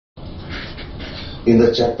In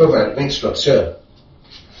the chapter of atomic structure,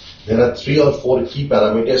 there are 3 or 4 key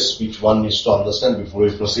parameters which one needs to understand before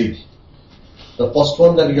we proceed. The first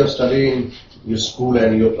one that you have studied in your school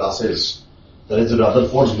and your classes, that is the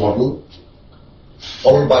Rutherford's model,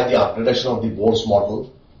 followed by the upgradation of the Bohrs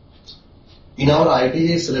model. In our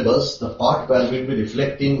ITA syllabus, the part where we will be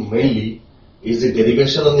reflecting mainly is the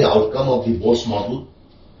derivation and the outcome of the Bohrs model,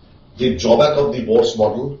 the drawback of the Bohrs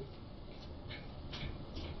model,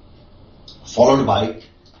 followed by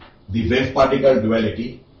the wave-particle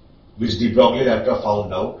duality, which de Broglie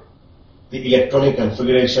found out, the electronic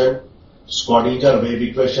configuration, Schrödinger wave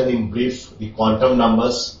equation in brief, the quantum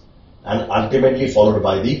numbers, and ultimately followed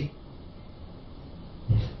by the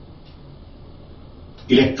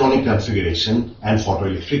electronic configuration and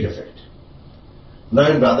photoelectric effect. Now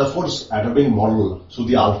in Rutherford's atomic model through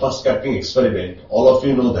the alpha scattering experiment, all of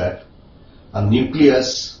you know that a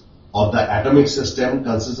nucleus of the atomic system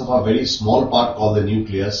consists of a very small part called the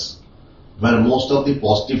nucleus, where most of the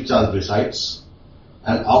positive charge resides,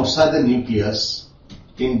 and outside the nucleus,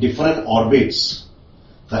 in different orbits,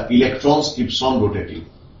 the electrons keeps on rotating.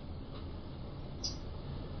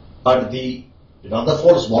 But the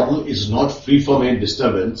Rutherford's model is not free from any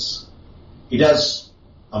disturbance. It has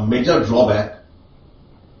a major drawback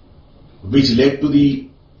which led to the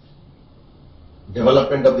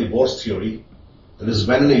development of the Bohrs theory. That is,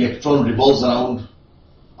 when an electron revolves around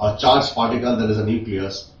a charged particle that is a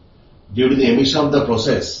nucleus, due to the emission of the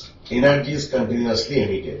process, energy is continuously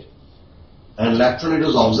emitted. And later on it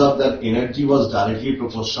was observed that energy was directly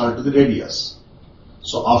proportional to the radius.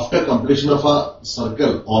 So after completion of a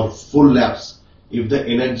circle or full lapse, if the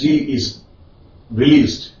energy is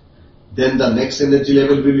released, then the next energy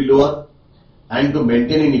level will be lower, and to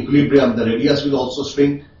maintain in equilibrium, the radius will also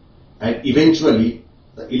shrink, and eventually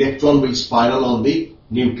the electron will spiral on the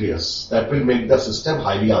nucleus. That will make the system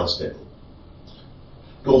highly unstable.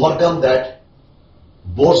 To overcome that,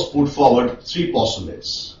 Bohrs put forward 3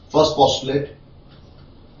 postulates. First postulate,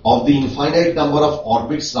 of the infinite number of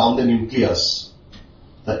orbits around the nucleus,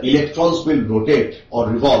 the electrons will rotate or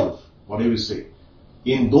revolve, whatever you say,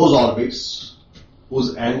 in those orbits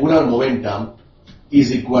whose angular momentum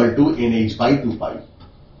is equal to nh by 2 pi.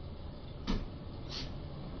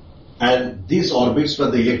 And these orbits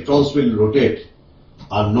where the electrons will rotate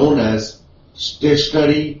are known as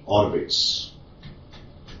stationary orbits.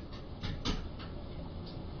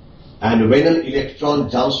 And when an electron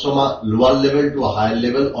jumps from a lower level to a higher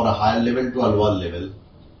level or a higher level to a lower level,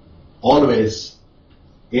 always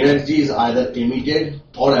energy is either emitted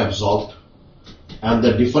or absorbed, and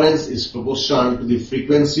the difference is proportional to the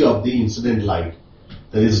frequency of the incident light.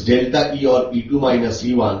 That is, delta E or E2 minus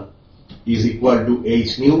E1 is equal to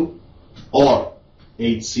h nu or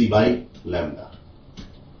hc by lambda.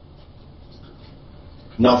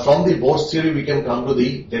 Now from the Bohrs theory we can come to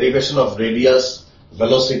the derivation of radius,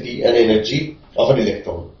 velocity and energy of an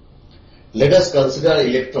electron. Let us consider an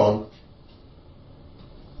electron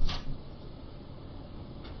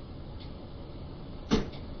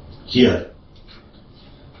here.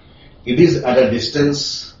 It is at a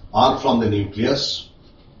distance r from the nucleus.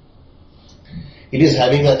 It is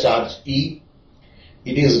having a charge E.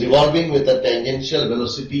 It is revolving with a tangential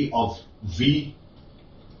velocity of v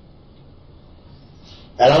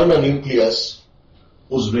around a nucleus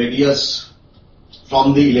whose radius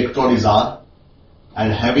from the electron is r,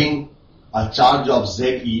 and having a charge of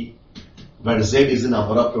Ze, where Z is the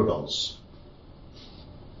number of protons.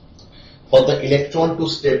 For the electron to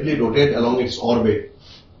stably rotate along its orbit,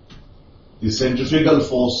 the centrifugal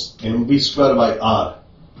force mv square by r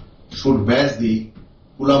should match the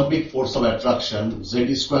Coulombic force of attraction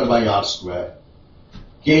Z square by r square.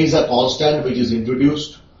 K is a constant which is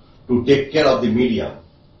introduced to take care of the medium.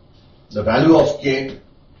 The value of K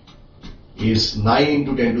is 9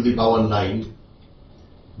 into 10 to the power 9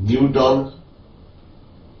 Newton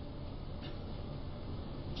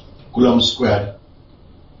Coulomb square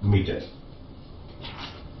meter.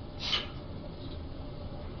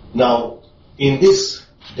 Now, in this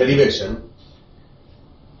derivation,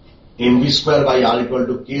 mv square by r equal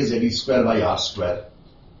to kz square by r square,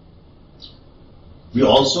 we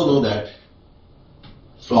also know that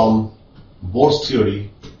from Bohrs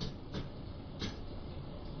theory,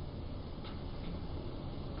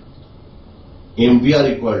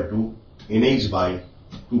 mvr equal to nh by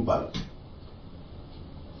 2 pi.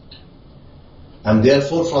 And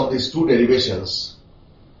therefore from these two derivations,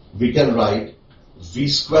 we can write v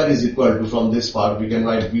square is equal to, from this part we can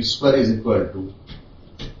write v square is equal to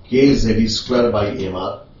kz square by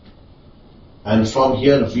mr, and from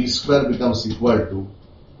here v square becomes equal to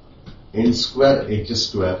n square h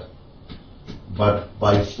square but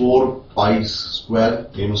by 4 pi square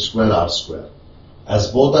m square r square.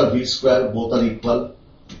 As both are v square, both are equal,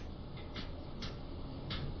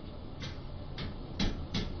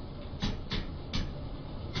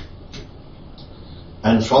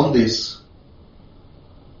 and from this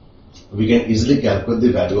we can easily calculate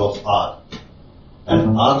the value of r.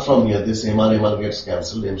 And r from here, this mr gets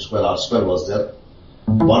cancelled, m square r square was there,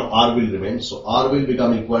 one r will remain, so r will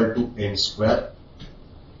become equal to n square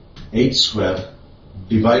h square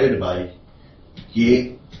divided by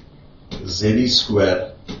k z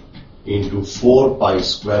square into 4 pi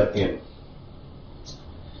square n.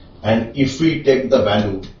 And if we take the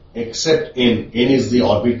value, except n is the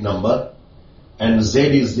orbit number and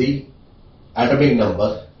z is the atomic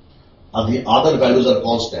number, and the other values are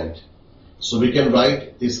constant. So we can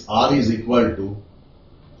write this r is equal to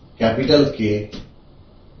capital K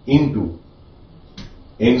into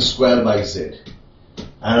n square by z.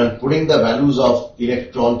 And putting the values of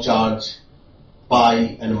electron charge,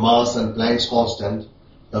 pi and mass and Planck's constant,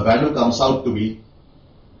 the value comes out to be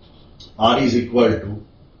r is equal to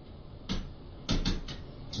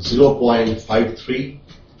 0.53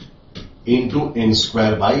 into n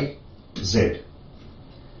square by z.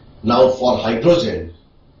 Now for hydrogen,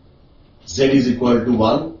 z is equal to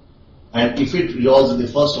 1, and if it revolves in the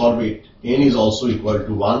first orbit, n is also equal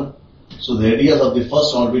to 1. So the radius of the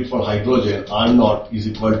first orbit for hydrogen, r naught, is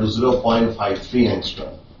equal to 0.53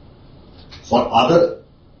 angstrom. For other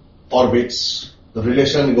orbits, the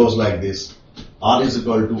relation goes like this: r is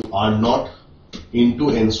equal to r naught into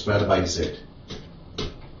n square by z.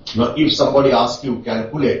 Now if somebody asks you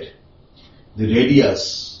calculate the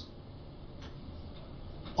radius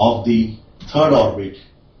of the third orbit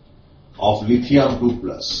of lithium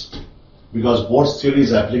 2+, because Bohr's theory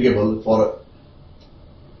is applicable for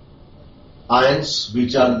ions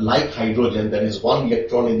which are like hydrogen, there is one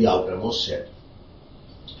electron in the outermost shell.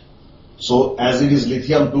 So as it is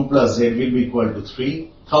lithium 2+, Z will be equal to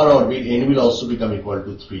 3. Third orbit, N will also become equal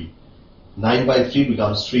to 3. 9 by 3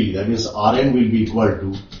 becomes 3. That means Rn will be equal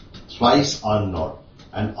to twice R naught.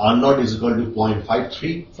 And R naught is equal to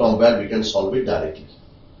 0.53, from where we can solve it directly.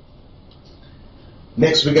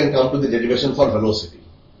 Next we can come to the derivation for velocity.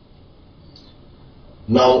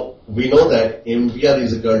 Now we know that mvr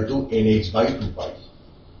is equal to nh by 2 pi.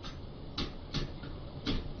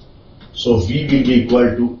 So v will be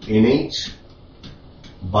equal to nh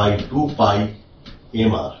by 2 pi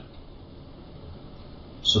mr.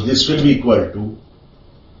 So this will be equal to,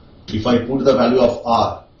 if I put the value of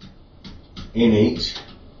r, nh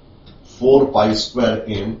 4 pi square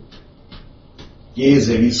m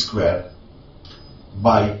kz square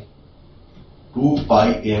by 2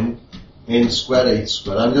 pi m n square h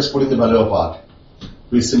square. I am just putting the value of r,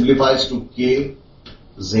 which simplifies to k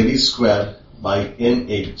z square by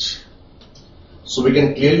nh. So we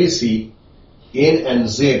can clearly see n and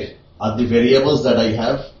z are the variables that I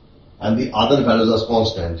have, and the other values are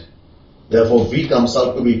constant. Therefore v comes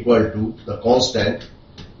out to be equal to the constant,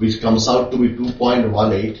 which comes out to be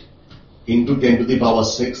 2.18 into 10 to the power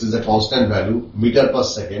 6 is a constant value, meter per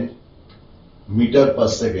second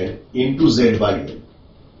into z by n.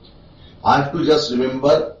 I have to just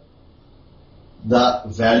remember the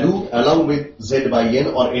value along with z by n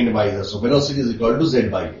or n by z. So velocity is equal to z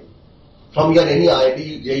by n. From here any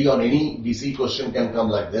IIT, JEE or any DC question can come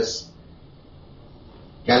like this.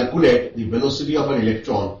 Calculate the velocity of an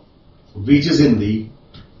electron which is in the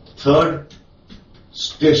third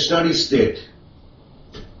stationary state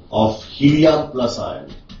of helium plus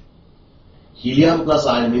ion. Helium plus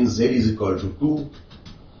ion means Z is equal to 2.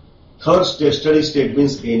 Third stationary state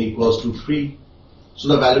means N equals to 3. So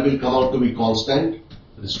the value will come out to be constant.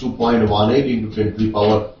 That is 2.18 into 10 to the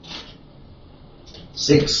power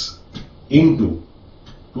 6 into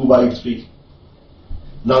 2 by 3.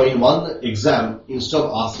 Now in one exam, instead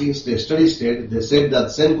of asking stationary state, they said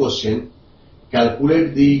that same question,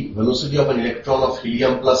 calculate the velocity of an electron of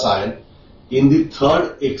helium plus ion in the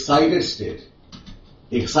third excited state.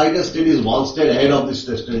 Excited state is one state ahead of the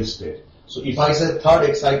stationary state. So if I say third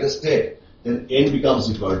excited state, then n becomes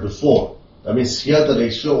equal to 4. That means here the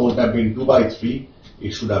ratio won't have been 2 by 3,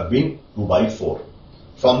 it should have been 2 by 4.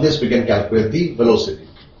 From this we can calculate the velocity.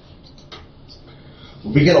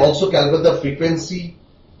 We can also calculate the frequency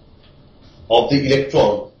of the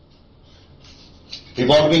electron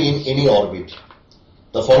revolving in any orbit.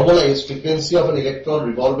 The formula is frequency of an electron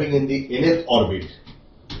revolving in the nth orbit.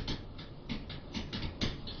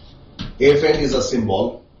 Fn is a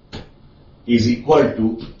symbol, is equal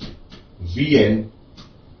to Vn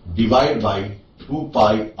divided by 2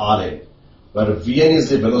 pi Rn, where Vn is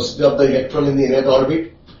the velocity of the electron in the nth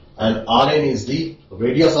orbit and Rn is the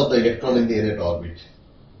radius of the electron in the nth orbit.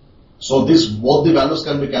 So this, both the values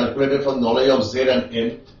can be calculated from knowledge of Z and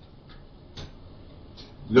N,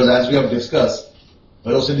 because as we have discussed,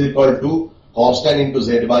 velocity is equal to constant into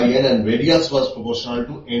Z by N and radius was proportional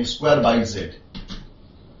to N square by Z.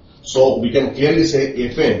 So we can clearly say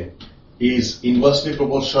Fn is inversely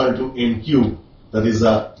proportional to N cube, that is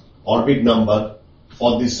the orbit number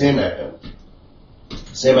for the same atom.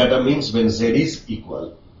 Same atom means when Z is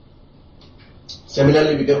equal.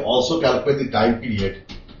 Similarly, we can also calculate the time period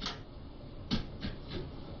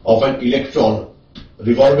of an electron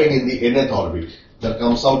revolving in the nth orbit. That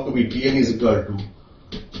comes out to be Tn is equal to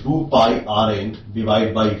 2 pi Rn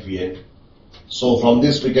divided by Vn. So from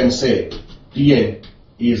this we can say Tn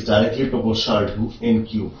is directly proportional to N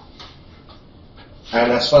cube.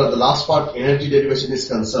 And as far as the last part, energy derivation, is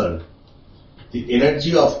concerned, the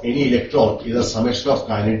energy of any electron is a summation of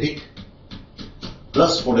kinetic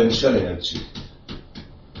plus potential energy.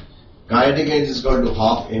 Kinetic energy is equal to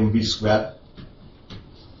half mv square.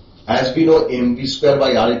 As we know, mv square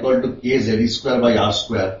by r equal to kz square by r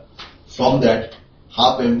square. From that,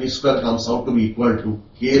 half mv square comes out to be equal to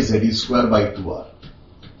kz square by 2r.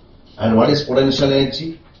 And what is potential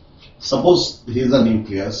energy? Suppose here is a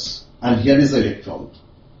nucleus and here is the electron.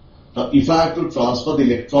 Now if I have to transfer the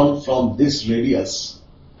electron from this radius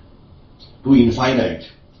to infinite,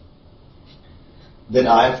 then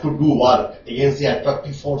I have to do work against the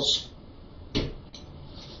attractive force.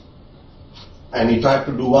 And if I have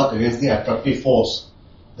to do work against the attractive force,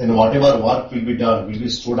 then whatever work will be done will be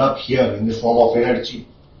stored up here in the form of energy.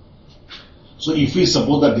 So if we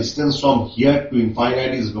suppose the distance from here to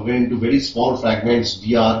infinite is broken into very small fragments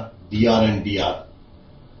dr, dr and dr,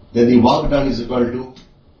 then the work done is equal to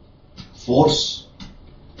force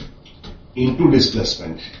into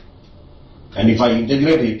displacement. And if I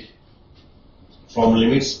integrate it from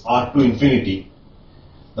limits r to infinity,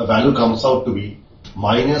 the value comes out to be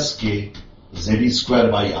minus k z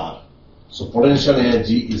square by r. So potential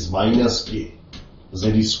energy is minus k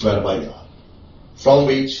z square by r, from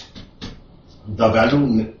which the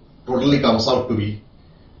value totally comes out to be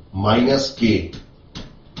minus k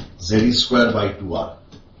z square by 2r.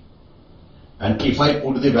 And if I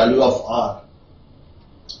put the value of r,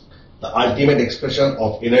 the ultimate expression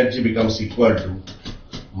of energy becomes equal to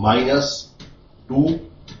minus 2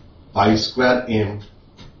 pi square m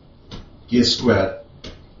k square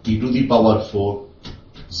e to the power 4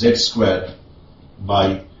 z square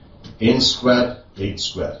by n square h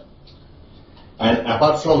square. And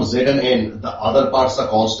apart from z and n, the other parts are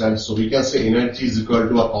constant, so we can say energy is equal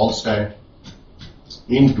to a constant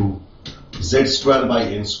into z square by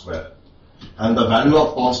n square. And the value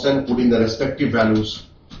of constant put in the respective values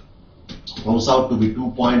comes out to be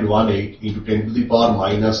 2.18 into 10 to the power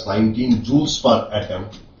minus 19 joules per atom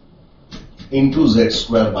into z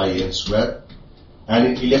square by n square. And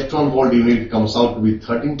in electron volt unit it comes out to be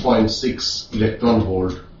 13.6 electron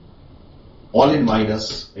volt, all in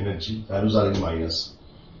minus energy, values are in minus,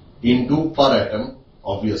 into per atom,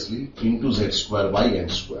 obviously, into z square by n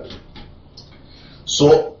square.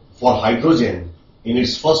 So for hydrogen, in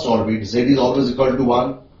its first orbit, z is always equal to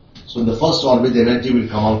 1. So in the first orbit, the energy will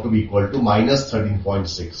come out to be equal to minus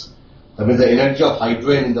 13.6. That means the energy of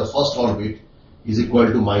hydrogen in the first orbit is equal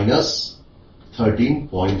to minus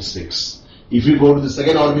 13.6. If you go to the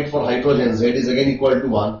second orbit for hydrogen, z is again equal to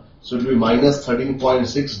 1. So it will be minus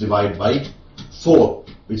 13.6 divided by 4,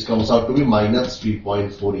 which comes out to be minus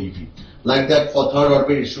 3.4 eV. Like that, for third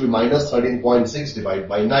orbit, it should be minus 13.6 divided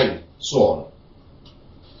by 9, so on.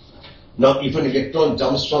 Now, if an electron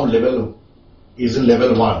jumps from level, is in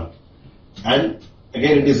level 1, and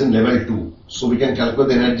again it is in level 2, so we can calculate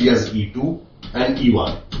the energy as E2 and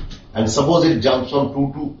E1. And suppose it jumps from 2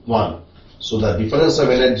 to 1, so the difference of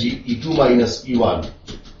energy E2 minus E1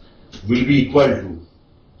 will be equal to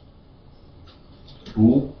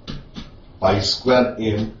 2 pi square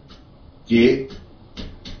m k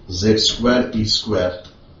z square e square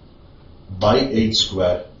by h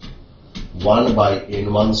square 1 by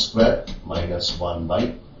n1 square minus 1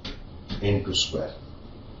 by n2 square.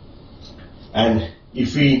 And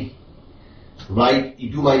if we write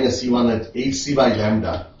E2 minus E1 as hc by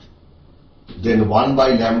lambda, then 1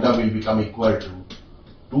 by lambda will become equal to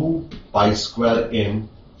 2 pi square m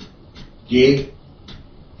k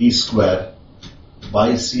e square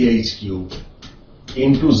by ch cube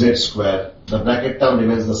into z square. The bracket term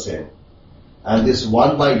remains the same. And this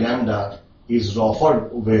 1 by lambda is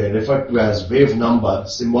referred to as wave number,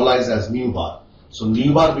 symbolized as nu bar. So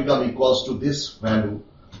nu bar become equals to this value,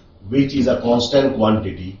 which is a constant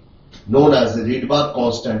quantity known as the Rydberg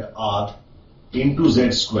constant R into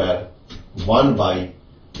z square 1 by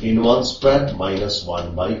N1 square minus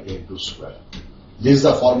 1 by N2 square. This is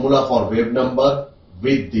the formula for wave number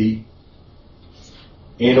with the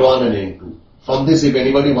N1 and N2. From this, if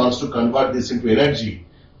anybody wants to convert this into energy,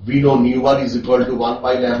 we know nu1 is equal to 1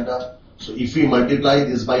 by lambda. So if we multiply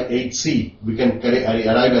this by 8c, we can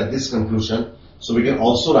arrive at this conclusion. So we can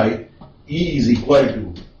also write E is equal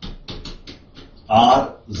to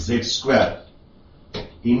Rz square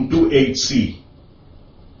into 8c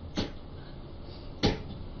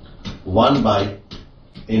 1 by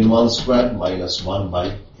N1 square minus 1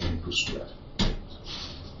 by N2 square.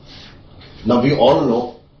 Now we all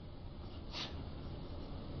know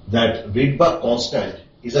that Rydberg constant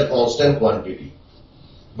is a constant quantity,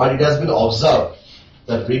 but it has been observed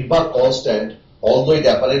that Rydberg constant, although it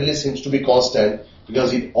apparently seems to be constant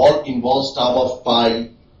because it all involves term of pi,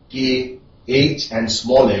 k, h and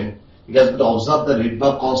small m, it has been observed that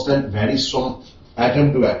Rydberg constant varies from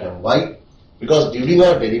atom to atom. Why? Because during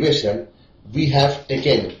our derivation, we have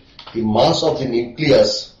taken the mass of the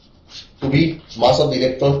nucleus to be, mass of the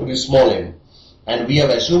electron to be small m, and we have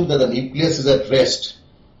assumed that the nucleus is at rest.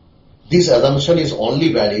 This assumption is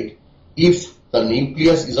only valid if the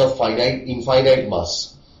nucleus is of infinite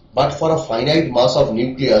mass. But for a finite mass of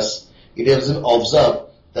nucleus, it has been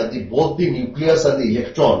observed that both the nucleus and the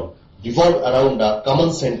electron revolve around a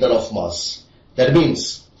common center of mass. That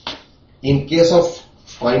means, in case of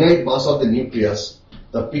finite mass of the nucleus,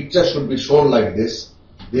 the picture should be shown like this.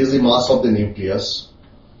 This is the mass of the nucleus.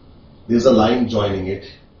 There is a line joining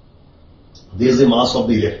it. This is the mass of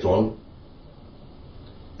the electron.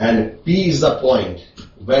 And P is the point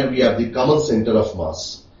where we have the common center of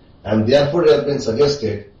mass. And therefore it has been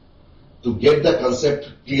suggested to get the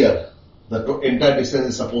concept clear, the entire distance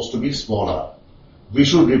is supposed to be small r. We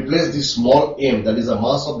should replace the small m, that is the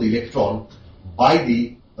mass of the electron, by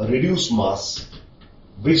the reduced mass,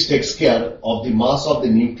 which takes care of the mass of the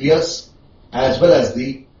nucleus as well as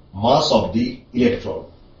the mass of the electron.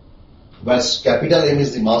 Whereas capital M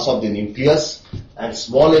is the mass of the nucleus and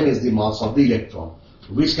small m is the mass of the electron,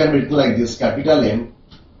 which can be written like this: capital M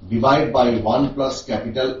divided by 1 plus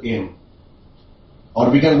capital M.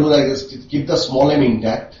 Or we can do like this: keep the small m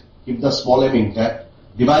intact,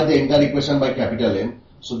 divide the entire equation by capital M.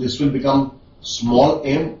 So this will become small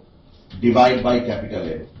m divided by capital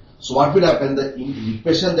M. So what will happen? The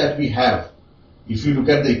equation that we have, if you look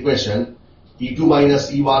at the equation, E2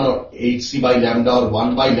 minus E1 or hc by lambda or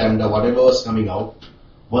 1 by lambda, whatever was coming out,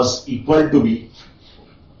 was equal to be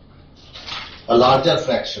a larger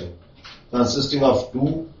fraction consisting of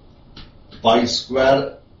 2 pi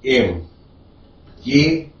square m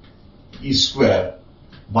k e square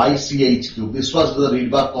by ch cube. This was the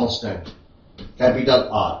Rydberg constant, capital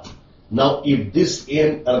R. Now if this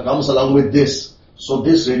m comes along with this, so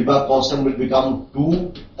this Rydberg constant will become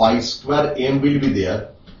 2 pi square m will be there,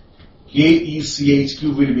 k e ch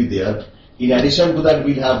cube will be there. In addition to that,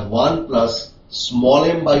 we'll have 1 plus small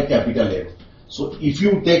m by capital M. So if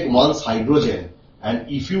you take one's hydrogen and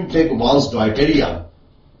if you take one's deuterium,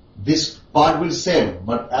 this part will same,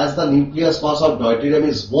 but as the nucleus mass of deuterium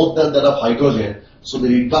is more than that of hydrogen, so the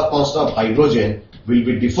Rydberg constant of hydrogen will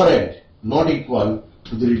be different, not equal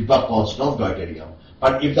to the Rydberg constant of deuterium.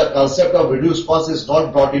 But if the concept of reduced mass is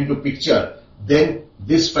not brought into picture, then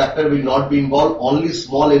this factor will not be involved, only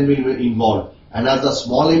small m will be involved. And as the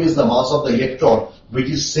small m is the mass of the electron, which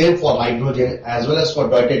is same for hydrogen as well as for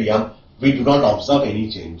deuterium, we do not observe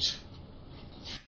any change.